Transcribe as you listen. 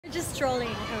Just strolling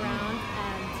around,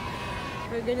 and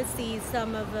we're gonna see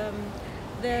some of the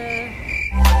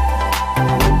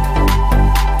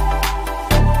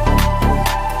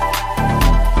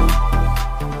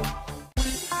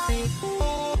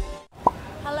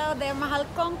Hello there, mahal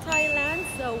kong Thailand.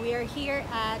 So we are here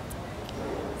at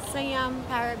Siam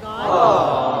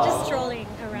Paragon. Just strolling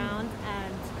around,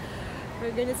 and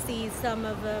we're gonna see some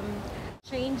of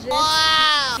changes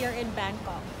here in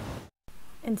Bangkok.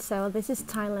 And so this is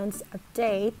Thailand's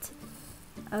update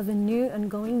of the new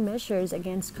ongoing measures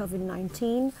against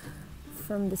COVID-19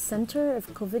 from the Center of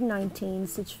COVID-19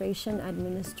 Situation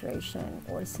Administration,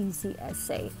 or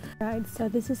CCSA. Right, so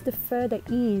this is the further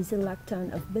ease in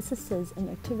lockdown of businesses and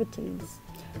activities,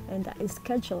 and that is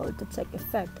scheduled to take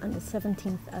effect on the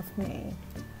 17th of May.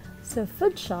 So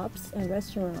food shops and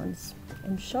restaurants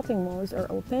and shopping malls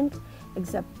are opened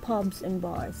except pubs and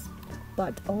bars,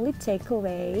 but only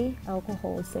takeaway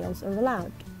alcohol sales are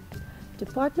allowed.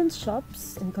 Department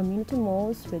shops and community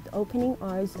malls with opening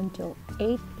hours until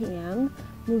 8 p.m.,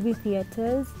 movie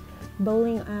theaters,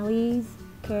 bowling alleys,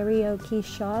 karaoke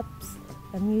shops,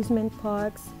 amusement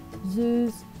parks,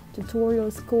 zoos,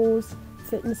 tutorial schools,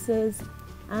 fitnesses,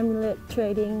 amulet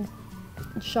trading,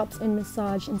 shops and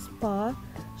massage and spa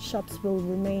shops will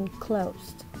remain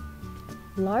closed.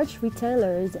 Large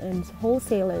retailers and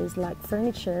wholesalers like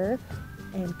furniture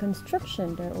and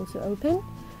construction, they're also open.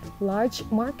 Large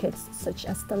markets such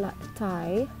as the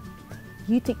Thai,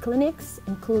 beauty clinics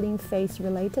including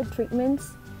face-related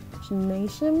treatments,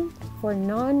 gymnasium for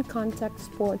non-contact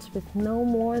sports with no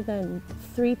more than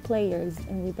 3 players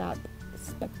and without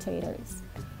spectators,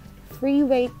 free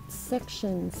weight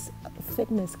sections of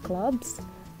fitness clubs,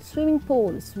 swimming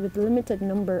pools with limited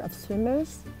number of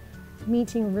swimmers,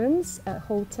 meeting rooms at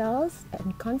hotels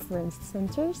and conference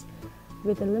centers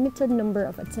with a limited number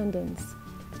of attendants,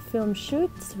 film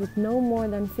shoots with no more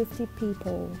than 50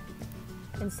 people.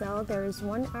 And so there is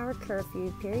 1-hour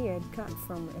curfew period cut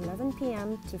from 11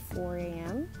 p.m. to 4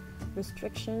 a.m.,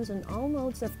 restrictions on all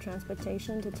modes of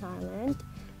transportation to Thailand,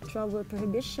 travel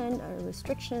prohibition or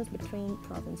restrictions between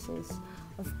provinces.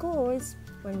 Of course,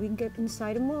 when we get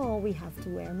inside a mall, we have to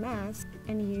wear masks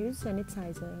and use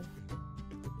sanitizer.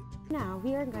 Now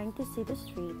we are going to see the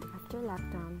street after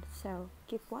lockdown, so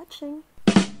keep watching.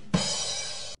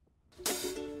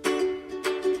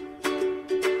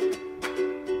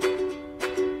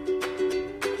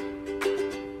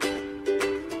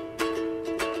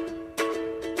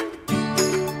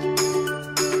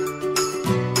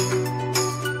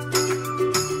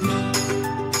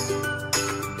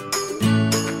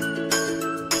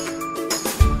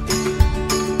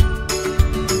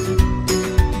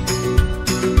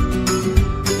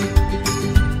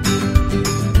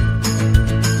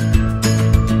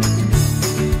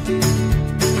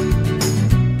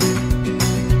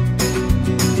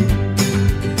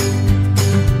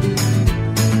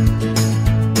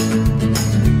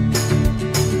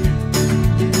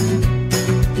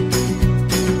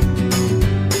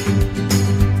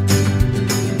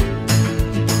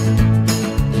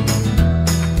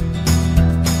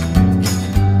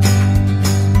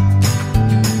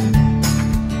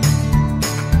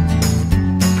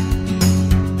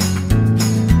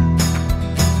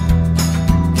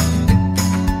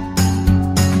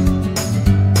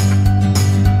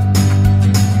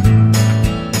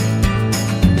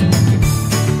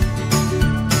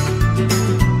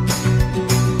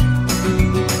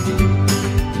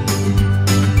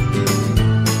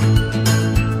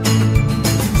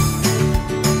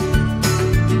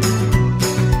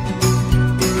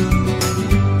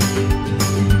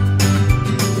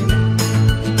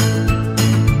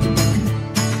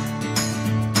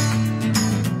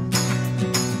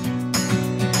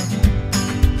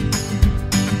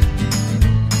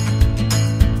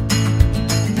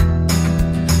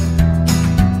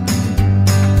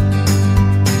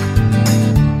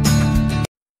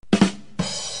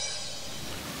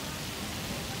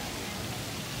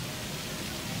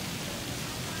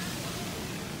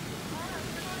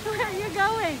 Where are you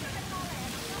going?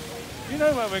 You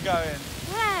know where we're going?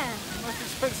 Where? The most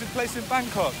expensive place in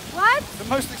Bangkok. What? The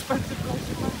most expensive place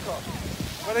in Bangkok.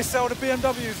 Where they sell the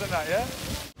BMWs and that, yeah?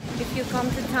 If you come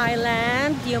to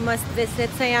Thailand, you must visit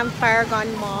Siam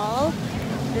Paragon Mall.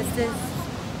 This is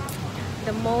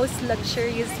the most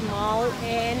luxurious mall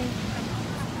in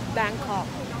Bangkok.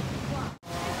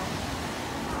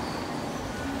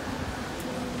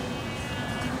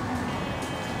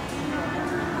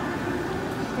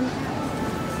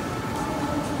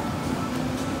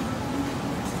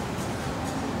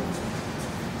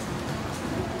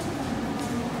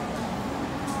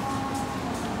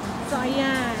 So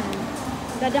ayan,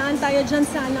 the Dadaan tayo dyan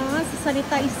sa, sa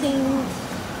sanitizing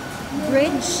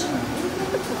bridge.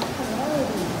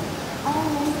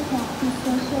 Always practice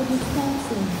social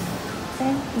distancing.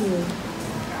 Thank you.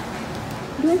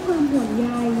 ด้วยความห่วงใย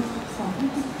ขอให้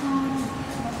ทุกท่าน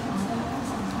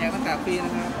เนี่ยก็กาฟรีนะ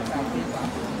ครับกาฟรีกว่า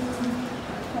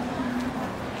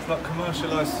It's like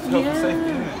commercialised health and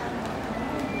safety, isn't it?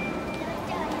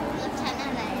 รถชั้นอะ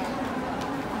ไรอ่ะ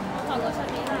ขอรถชั้น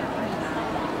นี้ค่ะ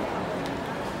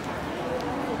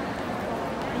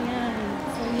ayan.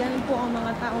 So, yan po ang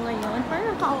mga tao ngayon.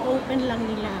 Parang ka-open lang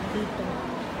nila dito.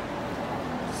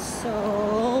 So,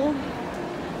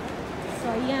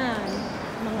 ayan.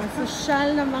 Mga social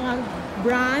na mga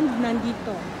brand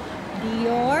nandito.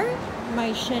 Dior,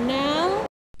 may Chanel.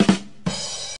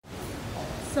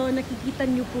 So, nakikita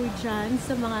nyo po dyan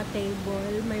sa mga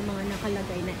table, may mga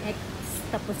nakalagay na X,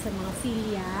 tapos sa mga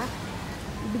silya.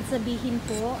 Ibig sabihin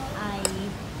po ay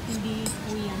hindi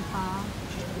po yan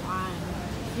pa-uan.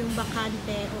 Yung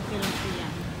bakante, okay lang po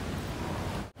yan.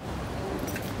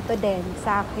 Ito din,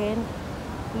 sa akin,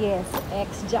 yes,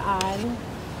 X dyan.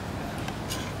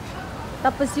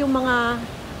 Tapos yung mga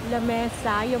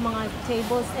lamesa, yung mga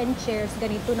tables and chairs,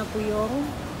 ganito na po yung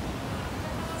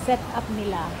setup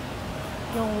nila.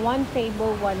 Yung one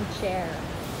table, one chair.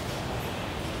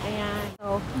 Ayan.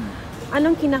 So,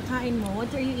 anong kinakain mo? What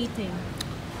are you eating?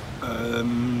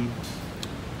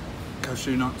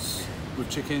 Cashew nuts with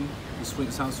chicken and sweet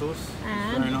and sour sauce.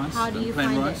 And very nice. how do you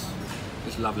plain find rice.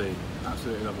 It's lovely.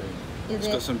 Absolutely lovely. Is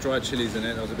It's got it? some dried chilies in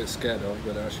it. I was a bit scared of,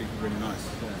 but they're actually really nice.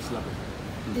 Yeah, it's lovely.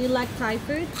 Do you like Thai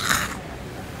food?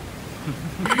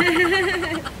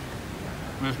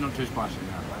 Well, it's not too spicy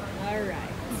now.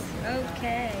 Alright.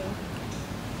 Okay.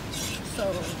 So,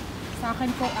 sa akin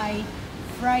po ay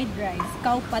fried rice,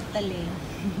 cow patale.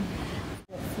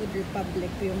 Food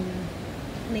Republic yung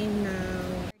name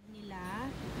ng nila.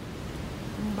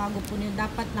 Yung bago po nila,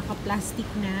 dapat naka-plastic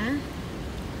na.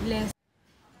 Less.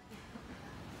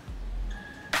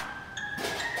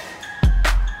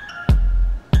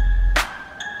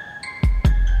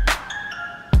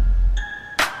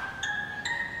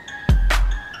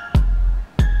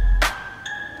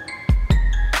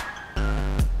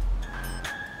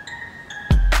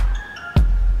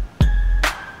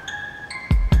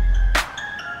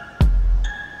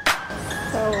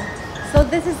 So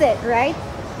this is it, right?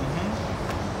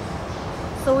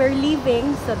 So we're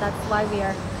leaving, so that's why we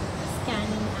are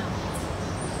scanning out.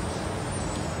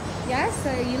 Yes,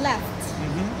 so you left.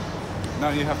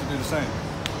 Now you have to do the same.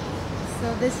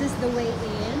 So this is the way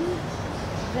in,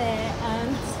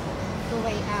 and the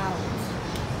way out.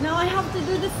 Now I have to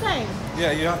do the same.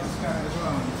 Yeah, you have to scan it as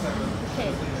well. Okay.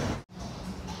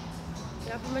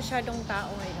 Wala pa masyadong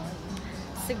tao ngayon.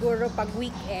 Siguro pag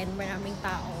weekend, maraming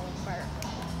tao.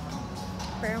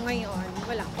 Pero ngayon,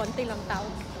 wala. Konti lang tao.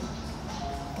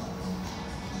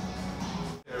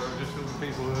 Yeah, we're just all the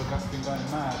people who have been going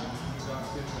mad.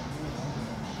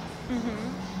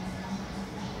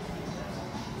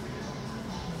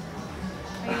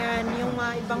 Ayan, yung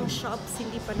mga ibang shops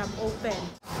hindi pa nag-open.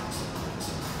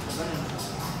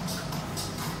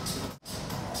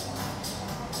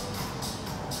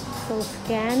 So,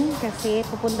 scan kasi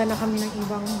pupunta na kami ng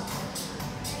ibang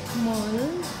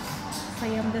mall.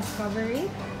 Siam Discovery.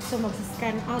 So,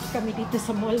 mag-scan out kami dito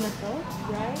sa mall na to.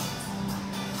 Right?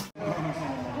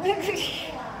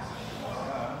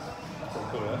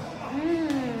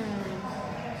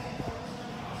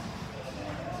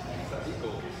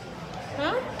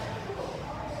 Huh?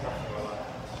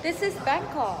 This is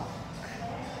Bangkok.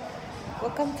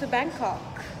 Welcome to Bangkok.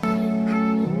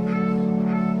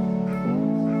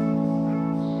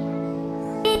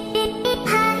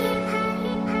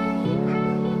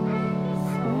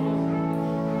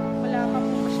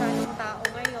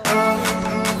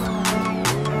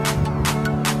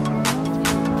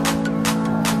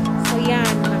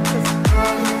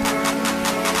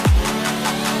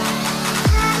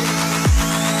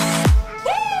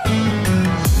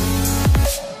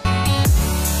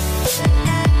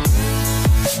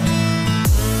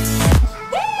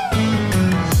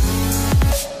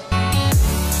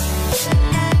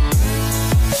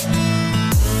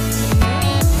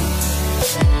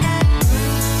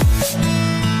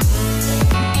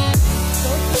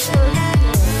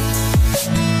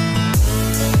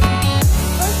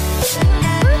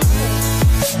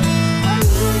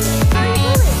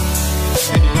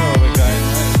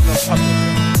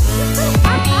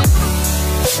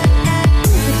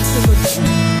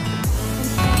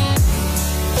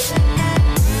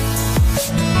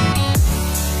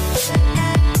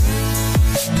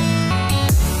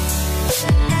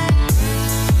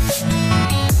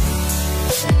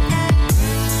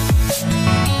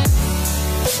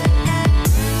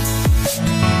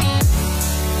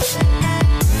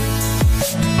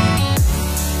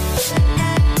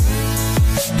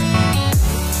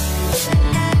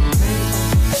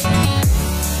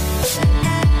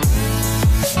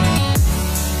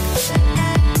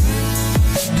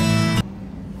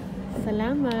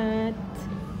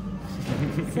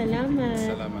 Salamat.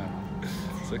 Salamat.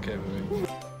 It's okay, baby.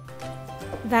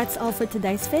 That's all for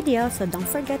today's video, so don't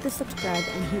forget to subscribe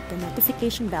and hit the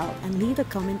notification bell and leave a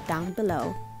comment down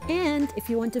below. And if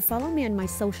you want to follow me on my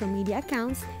social media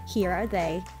accounts, here are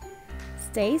they.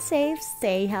 Stay safe,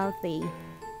 stay healthy.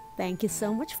 Thank you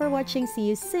so much for watching. See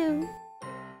you soon.